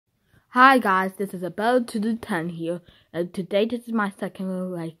Hi guys, this is Abel to the 10 here, and today this is my second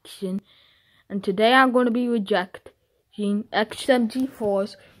reaction, and today I'm going to be rejecting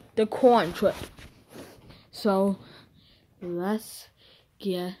smg4's the cron trip. So let's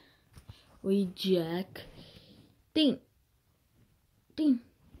get rejecting,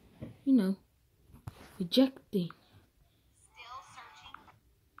 rejecting.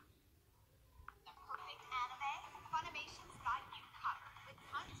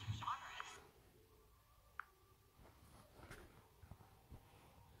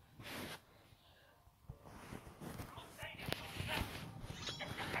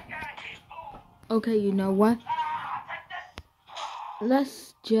 Okay, you know what?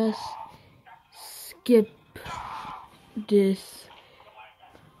 Let's just skip this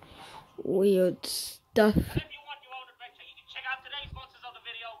weird stuff. If you want your own adventure, you can check out today's sponsors of the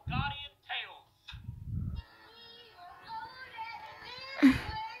video, Guardian Tales.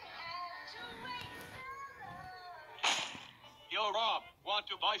 Yo, Rob, want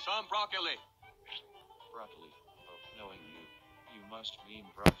to buy some broccoli? Broccoli. Oh, knowing you, you must mean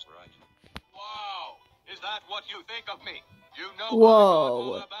bros, right? Wow, is that what you think of me? You know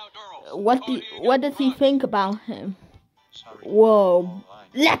Whoa. about girls. What does he think about him? Sorry. Whoa.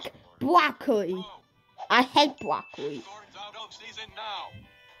 Look, broccoli. I hate broccoli. Stort's out of season now.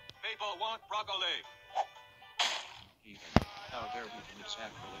 People want broccoli. Ethan, how dare you commit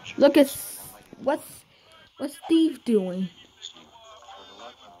sacrilege? Look at what's Steve doing? Steve, for the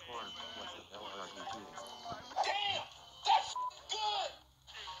love of corn, what the hell are you doing? Damn, that's good.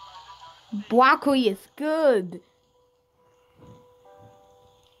 Broccoli is good.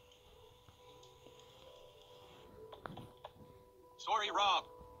 Sorry, Rob.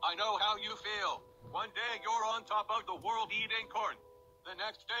 I know how you feel. One day you're on top of the world eating corn. The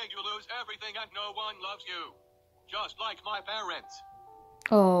next day you lose everything and no one loves you. Just like my parents.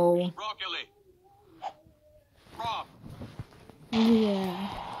 Oh. Broccoli. Rob. Yeah.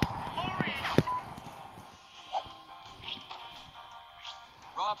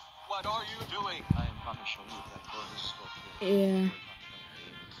 Rob, what are you doing? I am going to show you that corn is still good. Yeah.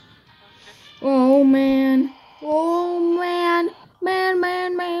 Oh man. Oh man.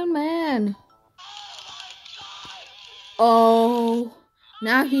 Man. Oh.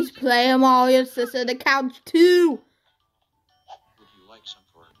 Now he's playing Mario sits on the couch too. Would you like some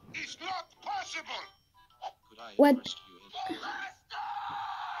corn? It's not possible. Could I What? interest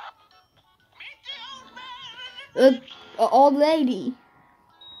you in? An old lady.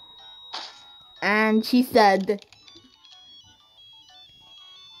 And she said,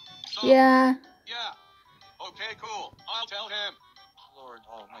 So, yeah. Yeah. Okay, cool. I'll tell him. Lord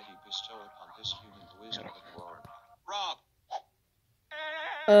Almighty bestowed on this human the wisdom of the Lord. Rob.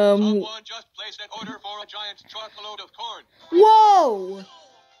 Um. Someone just placed an order for a giant truckload of corn. Whoa.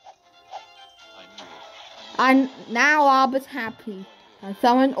 I knew it. Now Rob is happy. And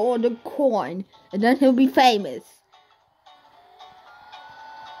someone ordered corn, and then he'll be famous.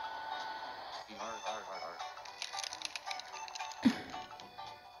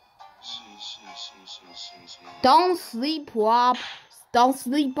 Don't sleep, Rob. Don't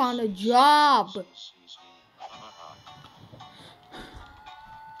sleep on the job. You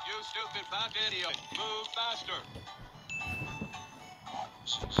stupid fat idiot. Move faster.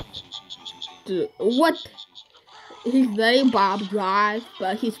 What? He's letting Bob drive,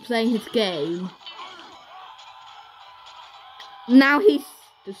 but he's playing his game. Now he's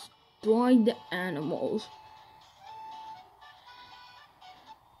destroying the animals.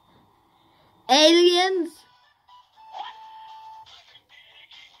 Aliens?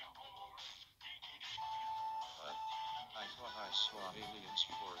 I thought I saw aliens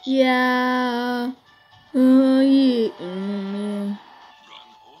first. Yeah. Yeah. Run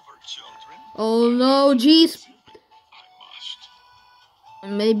over, children. Oh no, Jeeves. I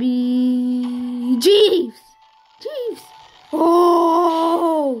must. Maybe Jeeves.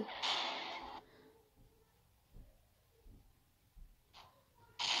 Oh.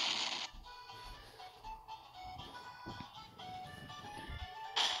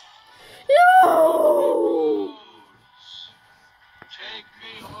 No. Take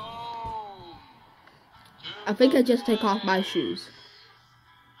me home. I think I just take off my shoes.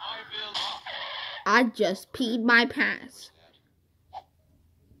 I just peed my pants.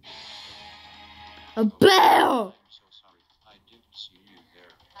 A bear! I'm so sorry. I didn't see you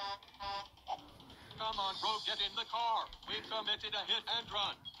there. Come on, bro, get in the car. We committed a hit and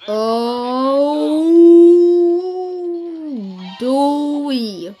run. Oh, do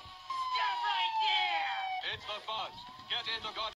we?